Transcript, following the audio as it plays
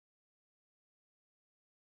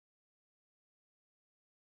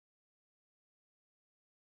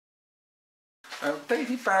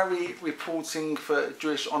David Barry reporting for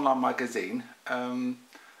Jewish Online Magazine.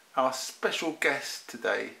 Our special guest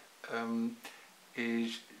today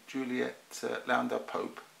is Juliet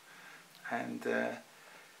Landau-Pope, and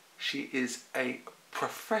she is a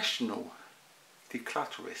professional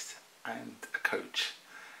declutterist and a coach.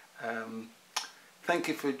 Thank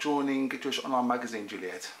you for joining Jewish Online Magazine,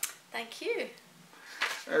 Juliet. Thank you.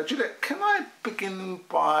 Juliet, can I begin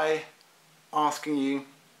by asking you,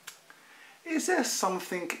 is there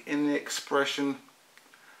something in the expression,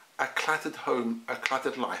 a cluttered home, a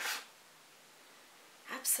cluttered life?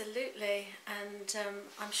 Absolutely, and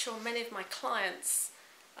I'm sure many of my clients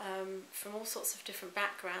from all sorts of different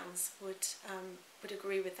backgrounds would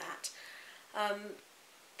agree with that.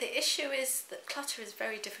 The issue is that clutter is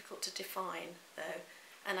very difficult to define, though,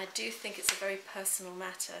 and I do think it's a very personal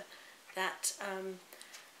matter that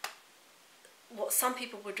what some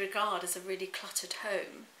people would regard as a really cluttered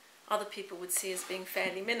home, other people would see as being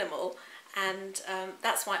fairly minimal, and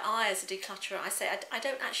that's why I, as a declutterer, I say I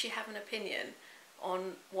don't actually have an opinion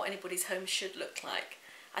on what anybody's home should look like.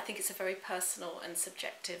 I think it's a very personal and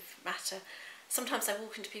subjective matter. Sometimes I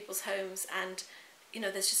walk into people's homes and, you know,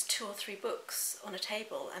 there's just 2 or 3 books on a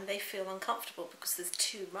table and they feel uncomfortable because there's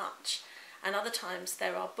too much. And other times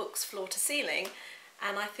there are books floor to ceiling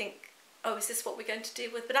and I think, oh, is this what we're going to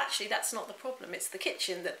deal with? But actually that's not the problem, it's the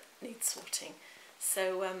kitchen that needs sorting.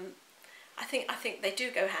 So I think they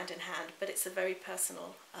do go hand in hand, but it's a very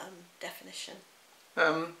personal definition.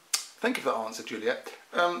 Thank you for that answer, Juliet.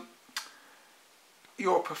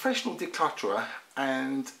 You're a professional declutterer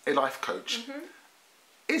and a life coach. Mm-hmm.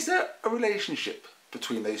 Is there a relationship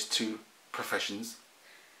between those two professions?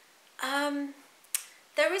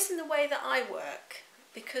 There is in the way that I work,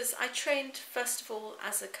 because I trained first of all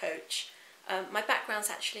as a coach. My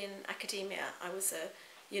background's actually in academia. I was a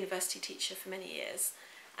university teacher for many years,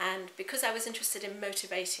 and because I was interested in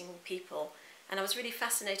motivating people, and I was really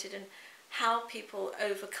fascinated in how people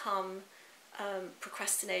overcome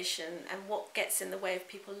procrastination and what gets in the way of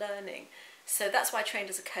people learning. So that's why I trained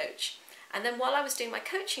as a coach. And then while I was doing my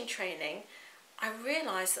coaching training, I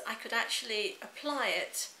realised that I could actually apply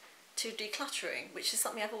it to decluttering, which is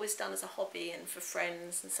something I've always done as a hobby and for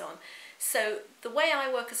friends and so on. So the way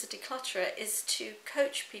I work as a declutterer is to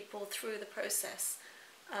coach people through the process.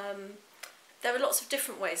 There are lots of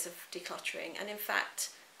different ways of decluttering, and in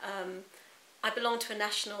fact I belong to a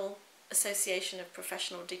national association of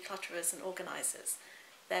professional declutterers and organisers.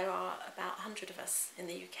 There are about 100 of us in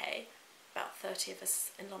the UK, about 30 of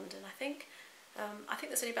us in London, I think. I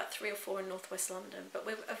think there's only about 3 or 4 in northwest London, but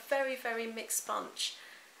we're a very, very mixed bunch.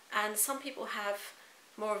 And some people have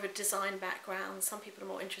more of a design background, some people are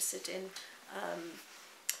more interested in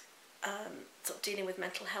sort of dealing with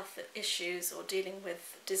mental health issues or dealing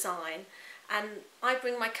with design. And I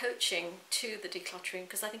bring my coaching to the decluttering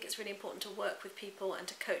because I think it's really important to work with people and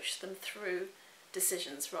to coach them through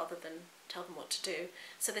decisions rather than tell them what to do.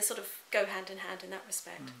 So they sort of go hand in hand in that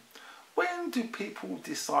respect. When do people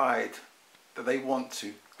decide that they want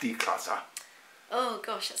to declutter? Oh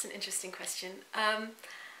gosh, that's an interesting question.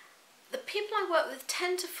 The people I work with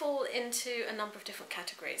tend to fall into a number of different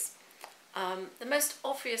categories. The most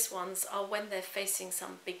obvious ones are when they're facing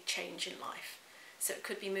some big change in life. So it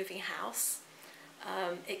could be moving house.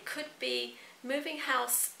 It could be moving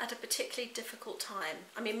house at a particularly difficult time.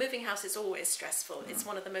 I mean, moving house is always stressful. It's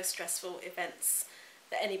one of the most stressful events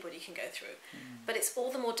that anybody can go through. But it's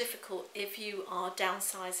all the more difficult if you are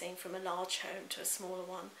downsizing from a large home to a smaller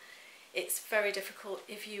one. It's very difficult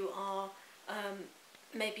if you are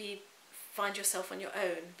maybe find yourself on your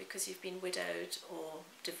own because you've been widowed or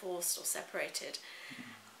divorced or separated.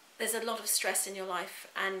 There's a lot of stress in your life,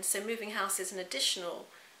 and so moving house is an additional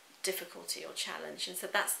difficulty or challenge, and so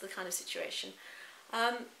that's the kind of situation.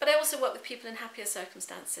 But I also work with people in happier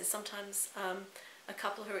circumstances. Sometimes a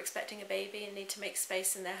couple who are expecting a baby and need to make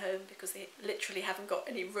space in their home because they literally haven't got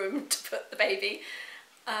any room to put the baby.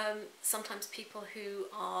 Sometimes people who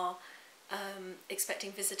are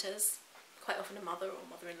expecting visitors, quite often a mother or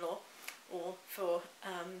mother-in-law, or for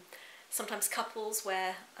sometimes couples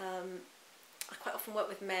where I quite often work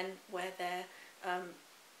with men where they're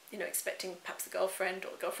you know, expecting perhaps the girlfriend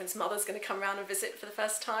or the girlfriend's mother's going to come around and visit for the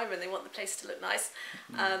first time and they want the place to look nice.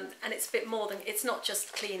 And it's a bit more than, it's not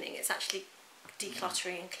just cleaning, it's actually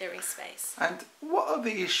decluttering and clearing space. And what are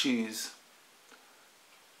the issues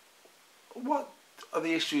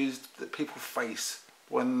that people face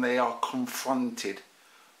when they are confronted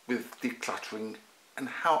with decluttering, and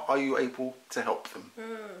how are you able to help them?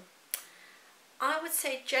 I would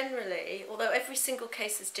say generally, although every single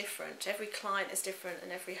case is different, every client is different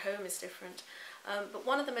and every home is different, but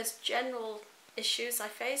one of the most general issues I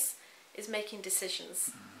face is making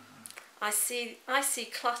decisions. I see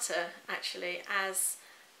clutter actually as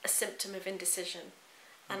a symptom of indecision,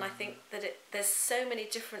 and I think that there's so many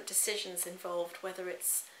different decisions involved, whether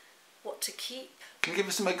it's what to keep. Can you give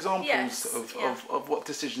us some examples Yes, of what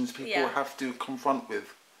decisions people have to confront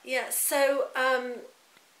with? Yeah, so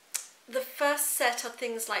the first set are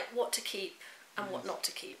things like what to keep and what not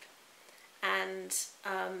to keep. And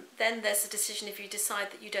then there's a decision if you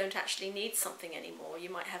decide that you don't actually need something anymore. You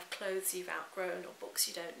might have clothes you've outgrown or books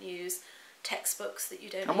you don't use, textbooks that you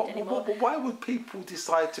don't need anymore. Why would people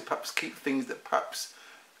decide to perhaps keep things that perhaps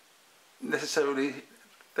necessarily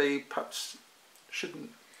they perhaps shouldn't?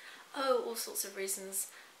 Oh, all sorts of reasons.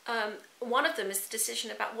 One of them is the decision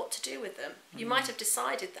about what to do with them. You might have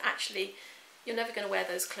decided that actually you're never going to wear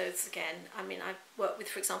those clothes again. I mean, I've worked with,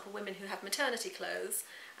 for example, women who have maternity clothes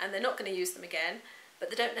and they're not going to use them again, but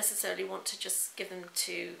they don't necessarily want to just give them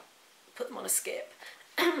to, put them on a skip.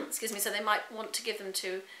 Excuse me, so they might want to give them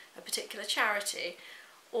to a particular charity,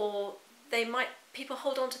 or people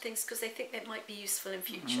hold on to things because they think they might be useful in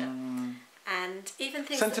future. And even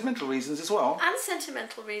things sentimental reasons as well. And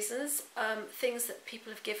sentimental reasons, things that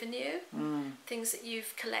people have given you, things that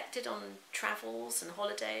you've collected on travels and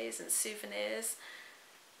holidays and souvenirs.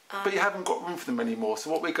 But you haven't got room for them anymore.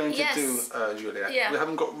 So what we're going to do, Juliet, we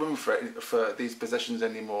haven't got room for these possessions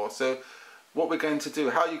anymore. So what we're going to do,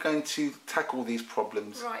 how are you going to tackle these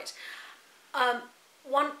problems? Right.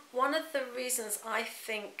 One of the reasons I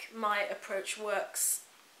think my approach works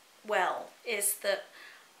well is that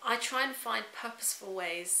I try and find purposeful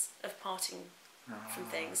ways of parting from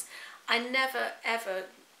things. I never ever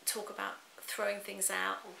talk about throwing things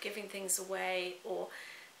out or giving things away, or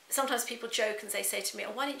sometimes people joke and they say to me,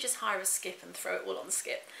 oh, why don't you just hire a skip and throw it all on the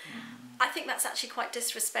skip? I think that's actually quite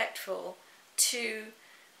disrespectful to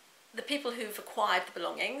the people who've acquired the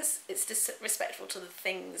belongings. It's disrespectful to the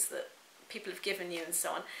things that people have given you and so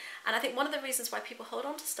on. And I think one of the reasons why people hold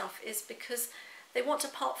on to stuff is because they want to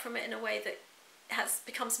part from it in a way that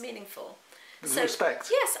becomes meaningful. With respect.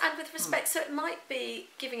 Yes, and with respect. So it might be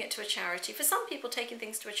giving it to a charity. For some people, taking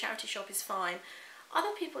things to a charity shop is fine. Other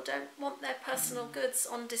people don't want their personal goods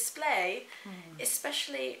on display,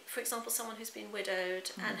 especially, for example, someone who's been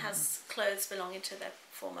widowed and has clothes belonging to their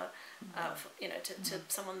former, to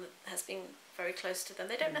someone that has been very close to them.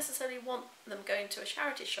 They don't necessarily want them going to a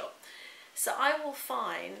charity shop. So I will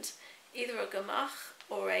find either a gemach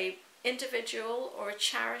or a individual or a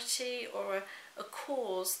charity or a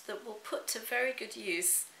cause that will put to very good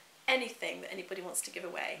use anything that anybody wants to give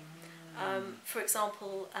away. For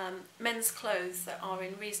example, men's clothes that are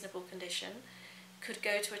in reasonable condition could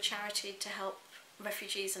go to a charity to help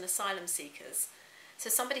refugees and asylum seekers. So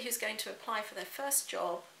somebody who's going to apply for their first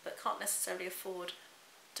job but can't necessarily afford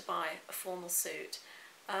to buy a formal suit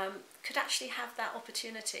could actually have that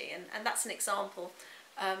opportunity, and that's an example.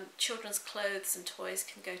 Children's clothes and toys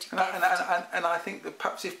can go to gift. And I think that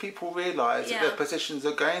perhaps if people realise that their possessions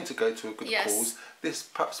are going to go to a good cause, this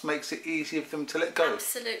perhaps makes it easier for them to let go.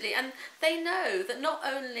 Absolutely, and they know that not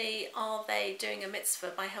only are they doing a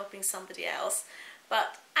mitzvah by helping somebody else,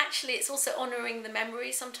 but actually it's also honouring the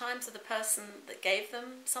memory sometimes of the person that gave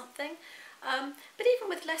them something. But even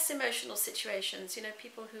with less emotional situations,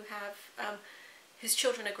 people who have whose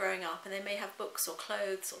children are growing up and they may have books or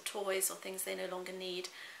clothes or toys or things they no longer need,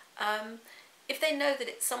 if they know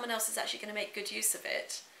that someone else is actually going to make good use of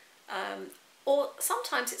it, or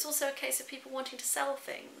sometimes it's also a case of people wanting to sell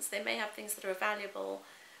things. They may have things that are valuable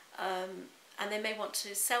and they may want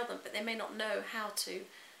to sell them, but they may not know how to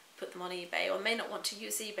put them on eBay, or may not want to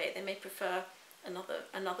use eBay. They may prefer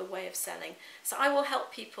another way of selling. So I will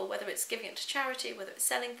help people, whether it's giving it to charity, whether it's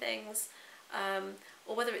selling things,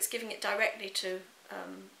 or whether it's giving it directly to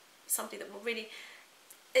somebody that will really,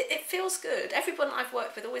 it feels good. Everyone I've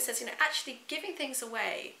worked with always says, actually giving things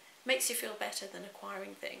away makes you feel better than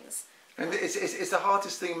acquiring things. And it's the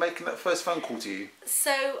hardest thing, making that first phone call to you.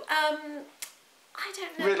 So I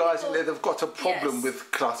don't know. Realising that they've got a problem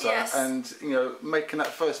with clutter, and making that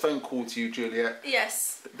first phone call to you, Juliet.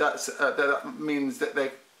 Yes. That means that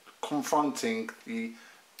they're confronting the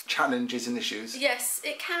challenges and issues. Yes,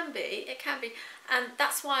 it can be, and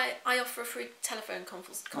that's why I offer a free telephone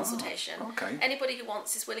consultation. Okay. Anybody who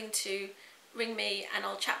wants is willing to ring me and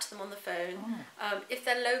I'll chat to them on the phone. If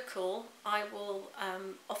they're local, I will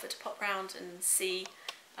offer to pop round and see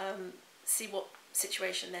what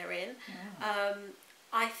situation they're in.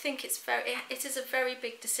 I think it is a very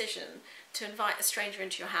big decision to invite a stranger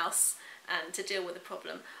into your house and to deal with a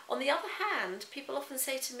problem. On the other hand, people often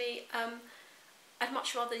say to me, I'd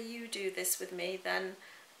much rather you do this with me than,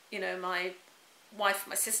 my wife,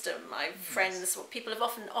 my sister, my friends, what people have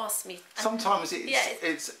often asked me. Sometimes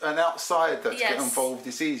it's an outsider to get involved.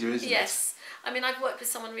 It's easier, isn't it? Yes. I mean, I've worked with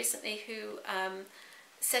someone recently who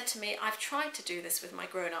said to me, I've tried to do this with my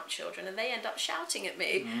grown-up children and they end up shouting at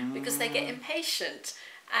me because they get impatient.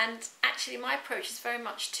 And actually my approach is very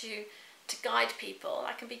much to guide people.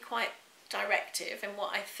 I can be quite directive in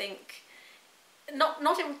what I think,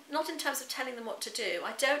 not in terms of telling them what to do.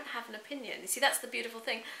 I don't have an opinion. You see, that's the beautiful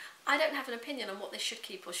thing. I don't have an opinion on what they should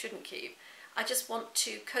keep or shouldn't keep. I just want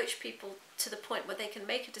to coach people to the point where they can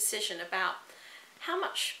make a decision about how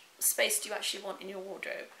much space do you actually want in your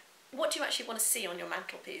wardrobe? What do you actually want to see on your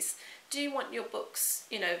mantelpiece? Do you want your books,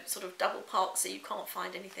 you know, sort of double parked so you can't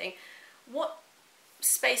find anything? What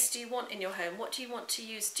space do you want in your home? What do you want to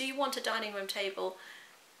use? Do you want a dining room table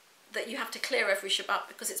that you have to clear every Shabbat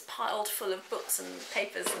because it's piled full of books and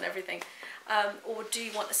papers and everything? Or do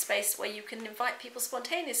you want a space where you can invite people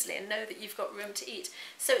spontaneously and know that you've got room to eat?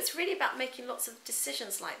 So it's really about making lots of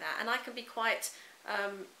decisions like that. And I can be quite,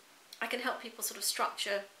 I can help people sort of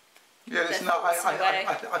structure. Yeah, listen,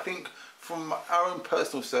 I think from our own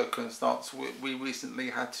personal circumstance, we recently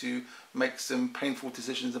had to make some painful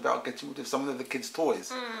decisions about getting rid of some of the kids'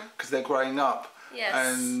 toys because they're growing up. Yes.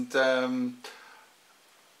 And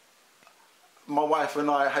my wife and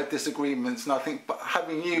I had disagreements, and I think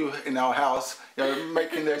having you in our house, you know,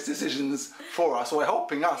 making those decisions for us or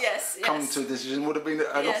helping us come to a decision would have been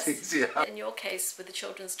a lot easier. In your case with the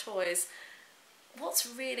children's toys, what's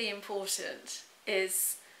really important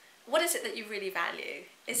is, what is it that you really value?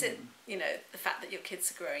 Is it, you know, the fact that your kids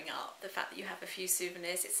are growing up, the fact that you have a few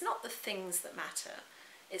souvenirs? It's not the things that matter,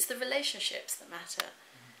 it's the relationships that matter.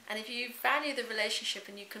 And if you value the relationship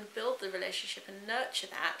and you can build the relationship and nurture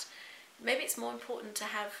that, maybe it's more important to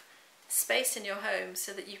have space in your home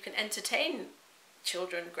so that you can entertain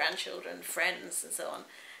children, grandchildren, friends and so on,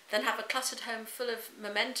 than have a cluttered home full of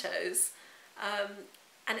mementos.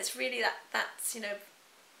 And it's really that's, you know,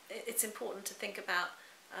 it's important to think about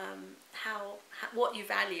what you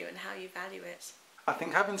value and how you value it. I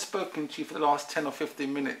think having spoken to you for the last 10 or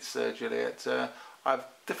 15 minutes, Juliet, I've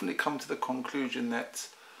definitely come to the conclusion that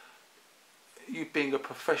you being a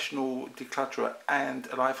professional declutterer and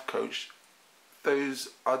a life coach, those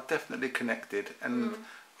are definitely connected. And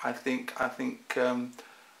I think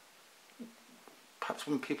perhaps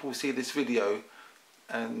when people see this video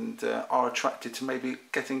and are attracted to maybe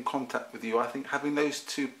get in contact with you, I think having those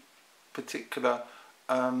two particular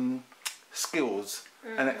skills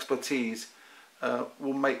and expertise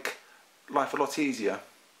will make life a lot easier.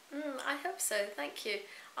 I hope so, thank you.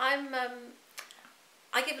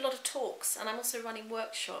 I give a lot of talks and I'm also running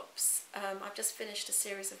workshops. I've just finished a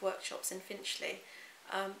series of workshops in Finchley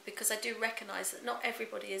because I do recognise that not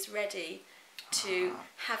everybody is ready to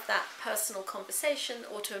have that personal conversation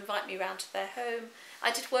or to invite me round to their home.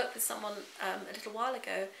 I did work with someone a little while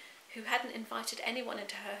ago who hadn't invited anyone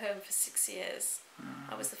into her home for 6 years.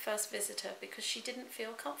 I was the first visitor because she didn't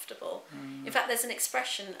feel comfortable. In fact, there's an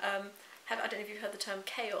expression, I don't know if you've heard the term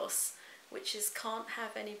chaos, which is can't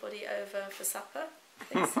have anybody over for supper. I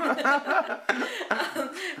think so.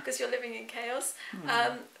 Because you're living in chaos.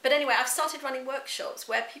 But anyway, I've started running workshops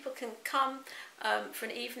where people can come for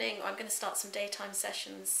an evening, or I'm going to start some daytime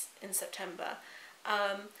sessions in September,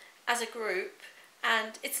 as a group.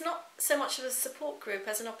 And it's not so much of a support group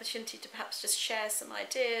as an opportunity to perhaps just share some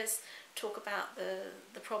ideas, talk about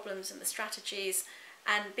the problems and the strategies,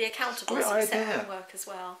 and be accountable for accepting work as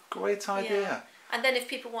well. Great idea. Yeah. And then if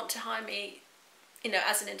people want to hire me, you know,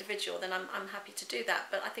 as an individual, then I'm happy to do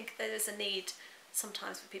that. But I think there is a need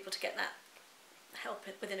sometimes for people to get that help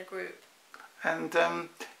within a group. And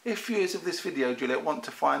if viewers of this video, Juliet, want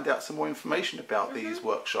to find out some more information about these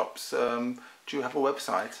workshops, do you have a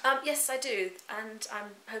website? Yes, I do, and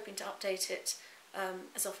I'm hoping to update it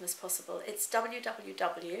as often as possible. It's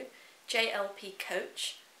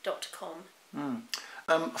www.jlpcoach.com.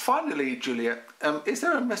 Finally, Juliet, is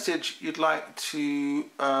there a message you'd like to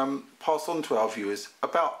pass on to our viewers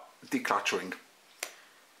about decluttering?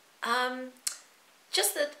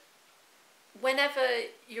 Just that whenever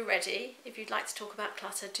you're ready, if you'd like to talk about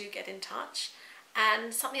clutter, do get in touch.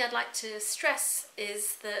 And something I'd like to stress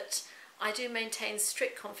is that I do maintain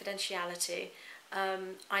strict confidentiality.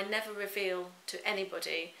 I never reveal to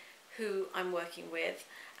anybody who I'm working with,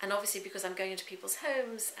 and obviously because I'm going into people's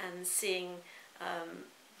homes and seeing,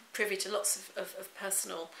 privy to lots of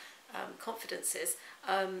personal confidences,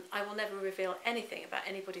 I will never reveal anything about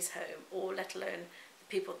anybody's home, or let alone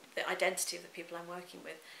the identity of the people I'm working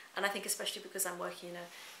with. And I think especially because I'm working in a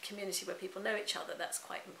community where people know each other, that's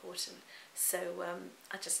quite important. So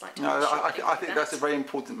I'd just like to... I think that's a very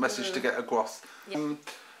important message to get across. Yeah.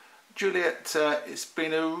 Juliet, it's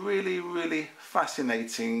been a really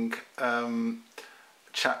fascinating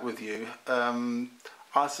chat with you.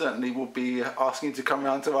 I certainly will be asking you to come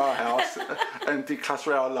round to our house and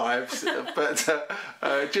declutter our lives. But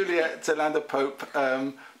Juliet Landau-Pope,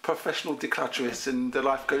 professional declutterist and the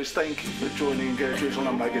Life Coach, thank you for joining Juliet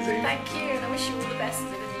Online magazine. Thank you, and I wish you all the best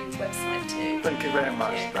with the new website too. Thank you very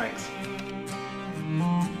much. Thanks.